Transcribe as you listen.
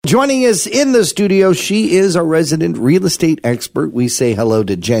Joining us in the studio, she is a resident real estate expert. We say hello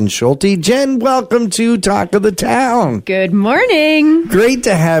to Jen Scholte. Jen, welcome to Talk of the Town. Good morning. Great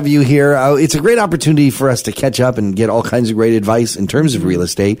to have you here. It's a great opportunity for us to catch up and get all kinds of great advice in terms of real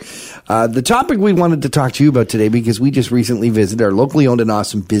estate. The topic we wanted to talk to you about today, because we just recently visited our locally owned and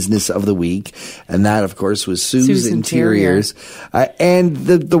awesome business of the week, and that, of course, was Sue's Interiors. And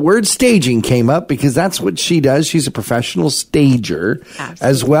the word staging came up because that's what she does. She's a professional stager,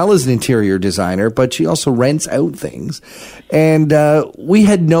 as well as an interior designer, but she also rents out things. And we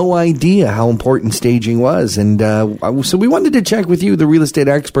had no idea how important staging was. And so we wanted to check with you, the real estate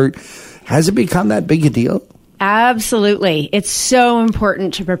expert. Has it become that big a deal? Absolutely. It's so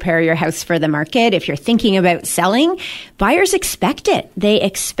important to prepare your house for the market. If you're thinking about selling, buyers expect it. They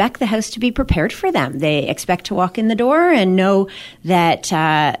expect the house to be prepared for them. They expect to walk in the door and know that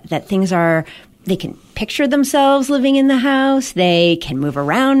that things are, they can picture themselves living in the house. They can move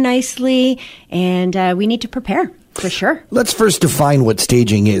around nicely, and we need to prepare. For sure. Let's first define what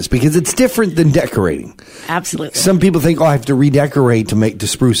staging is, because it's different than decorating. Absolutely. Some people think, I have to redecorate to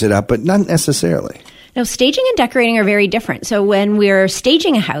spruce it up, but not necessarily. No, staging and decorating are very different. So when we're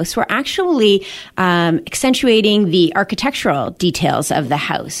staging a house, we're actually accentuating the architectural details of the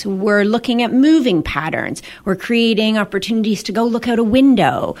house. We're looking at moving patterns. We're creating opportunities to go look out a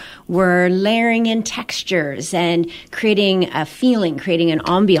window. We're layering in textures and creating a feeling, creating an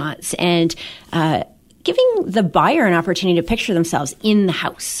ambiance, and giving the buyer an opportunity to picture themselves in the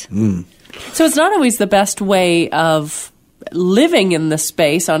house. So it's not always the best way of living in the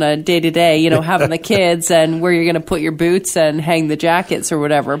space on a day-to-day, having the kids and where you're going to put your boots and hang the jackets or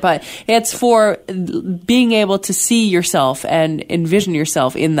whatever. But it's for being able to see yourself and envision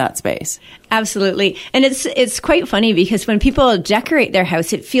yourself in that space. Absolutely. And it's quite funny because when people decorate their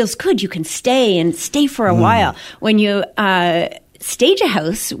house, it feels good. You can stay for a while. When you stage a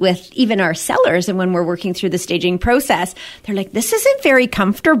house with even our sellers, and when we're working through the staging process, they're like, this isn't very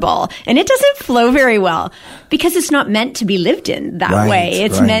comfortable and it doesn't flow very well, because it's not meant to be lived in that way.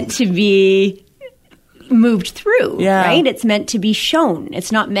 It's meant to be moved through, right? It's meant to be shown.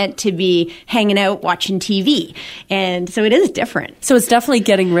 It's not meant to be hanging out watching TV. And so it is different. So it's definitely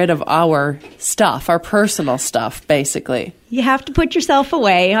getting rid of our stuff, our personal stuff, basically. You have to put yourself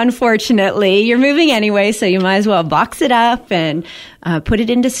away, unfortunately. You're moving anyway, so you might as well box it up and put it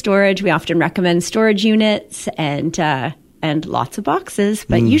into storage. We often recommend storage units and lots of boxes.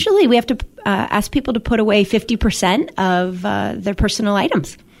 But usually we have to ask people to put away 50% of their personal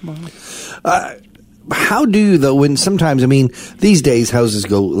items. Wow. How do you, though, when sometimes, these days houses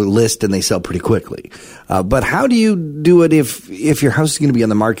go list and they sell pretty quickly. But how do you do it if your house is going to be on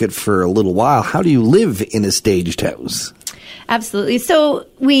the market for a little while? How do you live in a staged house? Absolutely. So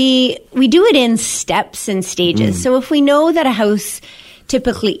we do it in steps and stages. So if we know that a house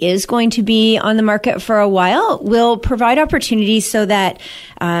typically is going to be on the market for a while, we'll provide opportunities so that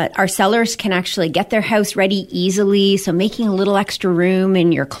our sellers can actually get their house ready easily. So making a little extra room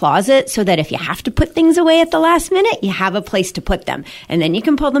in your closet so that if you have to put things away at the last minute, you have a place to put them. And then you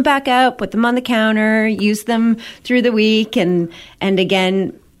can pull them back out, put them on the counter, use them through the week, and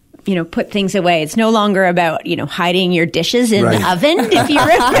again, put things away. It's no longer about, hiding your dishes in the oven, if you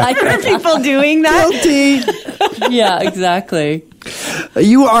remember people doing that. Guilty. Yeah, exactly.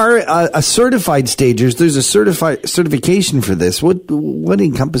 You are a certified stager. There's a certification for this. What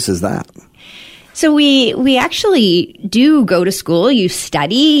encompasses that? So we actually do go to school. You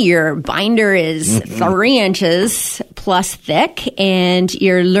study. Your binder is 3 inches plus thick, and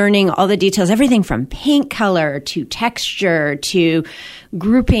you're learning all the details, everything from paint color to texture to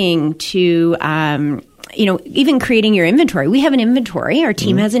grouping to even creating your inventory. We have an inventory. Our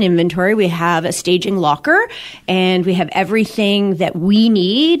team has an inventory. We have a staging locker, and we have everything that we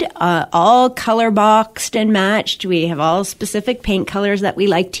need, all color boxed and matched. We have all specific paint colors that we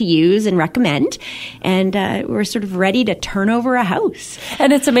like to use and recommend. And we're sort of ready to turn over a house.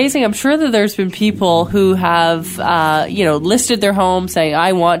 And it's amazing. I'm sure that there's been people who have, listed their home saying,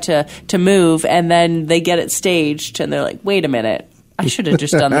 I want to move, and then they get it staged, and they're like, wait a minute. I should have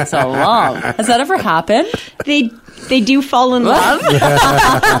just done this all along. Has that ever happened? They do fall in love. And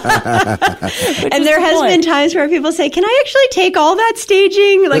there has been times where people say, can I actually take all that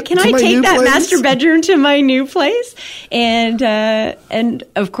staging? Like, can I take that master bedroom to my new place? And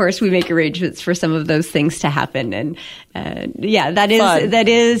of course, we make arrangements for some of those things to happen. And that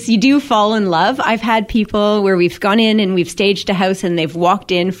is, you do fall in love. I've had people where we've gone in and we've staged a house and they've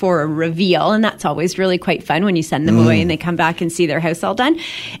walked in for a reveal. And that's always really quite fun when you send them away and they come back and see their house all done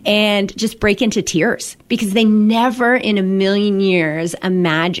and just break into tears because they never never in a million years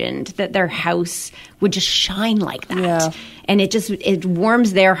imagined that their house would just shine like that. Yeah. And it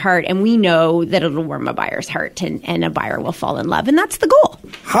warms their heart, and we know that it'll warm a buyer's heart, and a buyer will fall in love, and that's the goal.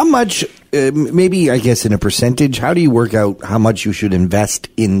 How much, maybe I guess in a percentage, how do you work out how much you should invest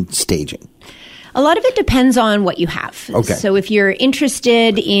in staging? A lot of it depends on what you have. Okay. So if you're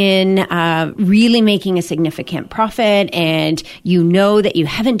interested in really making a significant profit, and you know that you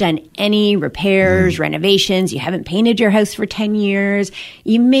haven't done any repairs, renovations, you haven't painted your house for 10 years,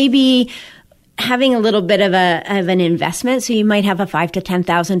 you may be having a little bit of an investment. So you might have a $5,000 to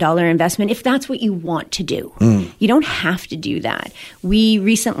 $10,000 investment if that's what you want to do. You don't have to do that. We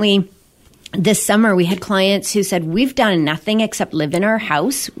recently, this summer, we had clients who said, we've done nothing except live in our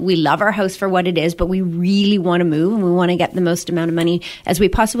house. We love our house for what it is, but we really want to move, and we want to get the most amount of money as we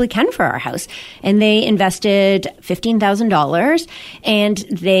possibly can for our house. And they invested $15,000, and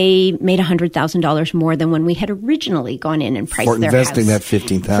they made $100,000 more than when we had originally gone in and priced their house. For investing that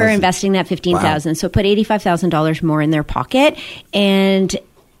 $15,000. For investing that $15,000. Wow. So put $85,000 more in their pocket, and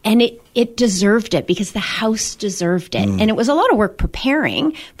it deserved it because the house deserved it. And it was a lot of work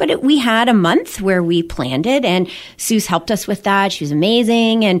preparing, but we had a month where we planned it, and Sue's helped us with that. She was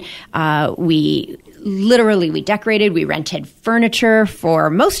amazing. And we decorated, we rented furniture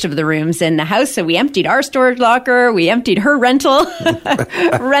for most of the rooms in the house. So we emptied our storage locker, we emptied her rental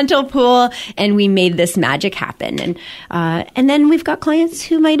pool, and we made this magic happen. And then we've got clients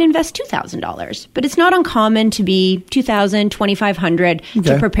who might invest $2,000, but it's not uncommon to be $2,000, $2,500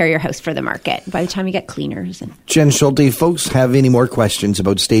 to prepare your house for the market by the time you get cleaners. Jen Scholte, folks have any more questions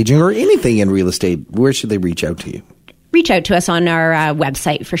about staging or anything in real estate, where should they reach out to you? Reach out to us on our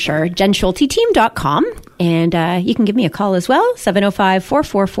website for sure, jenscholteteam.com. And you can give me a call as well,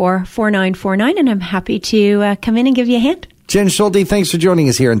 705-444-4949. And I'm happy to come in and give you a hand. Jen Scholte, thanks for joining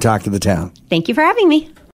us here on Talk to the Town. Thank you for having me.